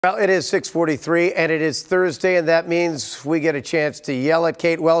Well, it is 6:43 and it is Thursday, and that means we get a chance to yell at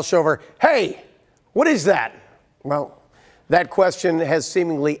Kate Welshofer. Hey, what is that? Well, that question has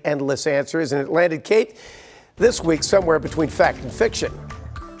seemingly endless answers, and it landed Kate this week somewhere between fact and fiction.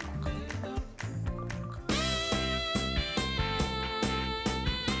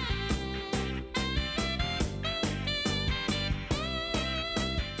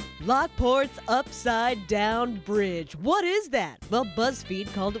 Lockport's upside-down bridge. What is that? Well,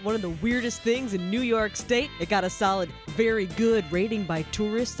 BuzzFeed called it one of the weirdest things in New York State. It got a solid very good rating by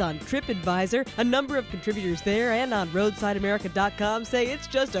tourists on TripAdvisor. A number of contributors there and on RoadsideAmerica.com say it's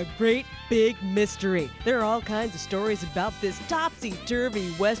just a great big mystery. There are all kinds of stories about this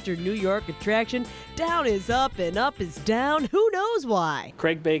topsy-turvy Western New York attraction. Down is up and up is down. Who knows why?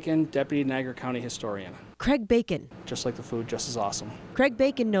 Craig Bacon, Deputy Niagara County Historian. Craig Bacon. Just like the food, just as awesome. Craig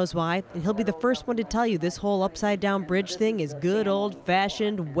Bacon knows why, and he'll be the first one to tell you this whole upside-down bridge thing is good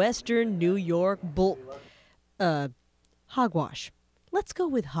old-fashioned Western New York hogwash. Let's go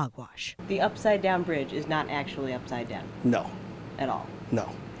with hogwash. The upside-down bridge is not actually upside down. No. At all. No.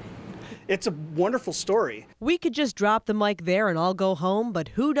 It's a wonderful story. We could just drop the mic there and all go home, but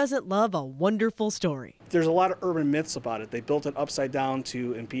who doesn't love a wonderful story? There's a lot of urban myths about it. They built it upside down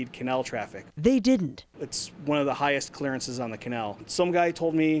to impede canal traffic. They didn't. It's one of the highest clearances on the canal. Some guy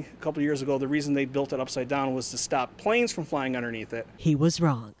told me a couple of years ago the reason they built it upside down was to stop planes from flying underneath it. He was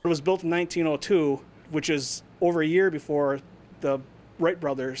wrong. It was built in 1902, which is over a year before the Wright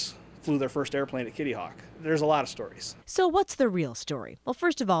brothers flew their first airplane at Kitty Hawk. There's a lot of stories. So what's the real story? Well,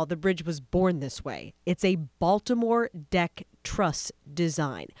 first of all, the bridge was born this way. It's a Baltimore deck truss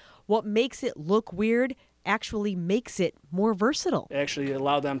design. What makes it look weird actually makes it more versatile. It actually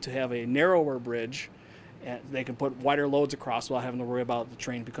allowed them to have a narrower bridge, and they can put wider loads across without having to worry about the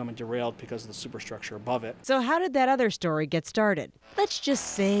train becoming derailed because of the superstructure above it. So how did that other story get started? Let's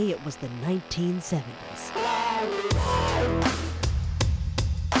just say it was the 1970s.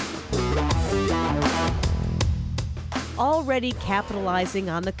 Already capitalizing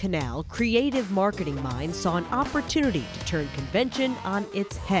on the canal, creative marketing minds saw an opportunity to turn convention on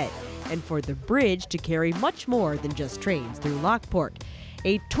its head and for the bridge to carry much more than just trains through Lockport.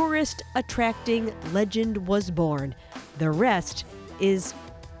 A tourist-attracting legend was born. The rest is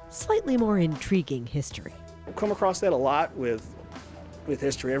slightly more intriguing history. We've come across that a lot with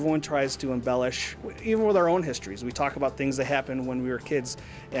history. Everyone tries to embellish, even with our own histories. We talk about things that happened when we were kids,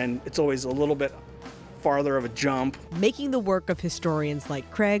 and it's always a little bit farther of a jump. Making the work of historians like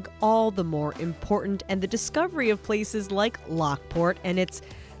Craig all the more important, and the discovery of places like Lockport and its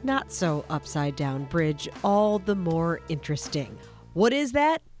not so upside down bridge all the more interesting. What is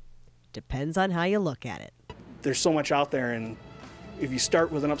that? Depends on how you look at it. There's so much out there, and if you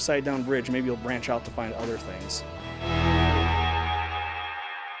start with an upside down bridge, maybe you'll branch out to find other things.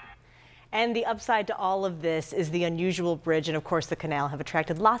 And the upside to all of this is the unusual bridge, and of course the canal have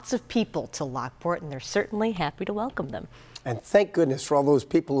attracted lots of people to Lockport, and they're certainly happy to welcome them. And thank goodness for all those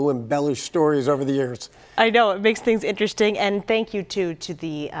people who embellish stories over the years. I know, it makes things interesting, and thank you too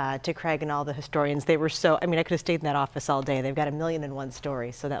to Craig and all the historians. They were so, I mean, I could have stayed in that office all day. They've got 1,000,001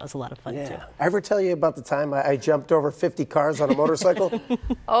 stories, so that was a lot of fun too. I ever tell you about the time I jumped over 50 cars on a motorcycle?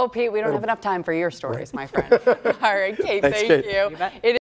 Oh, Pete, we don't have enough time for your stories, my friend. All right, Kate, thank you.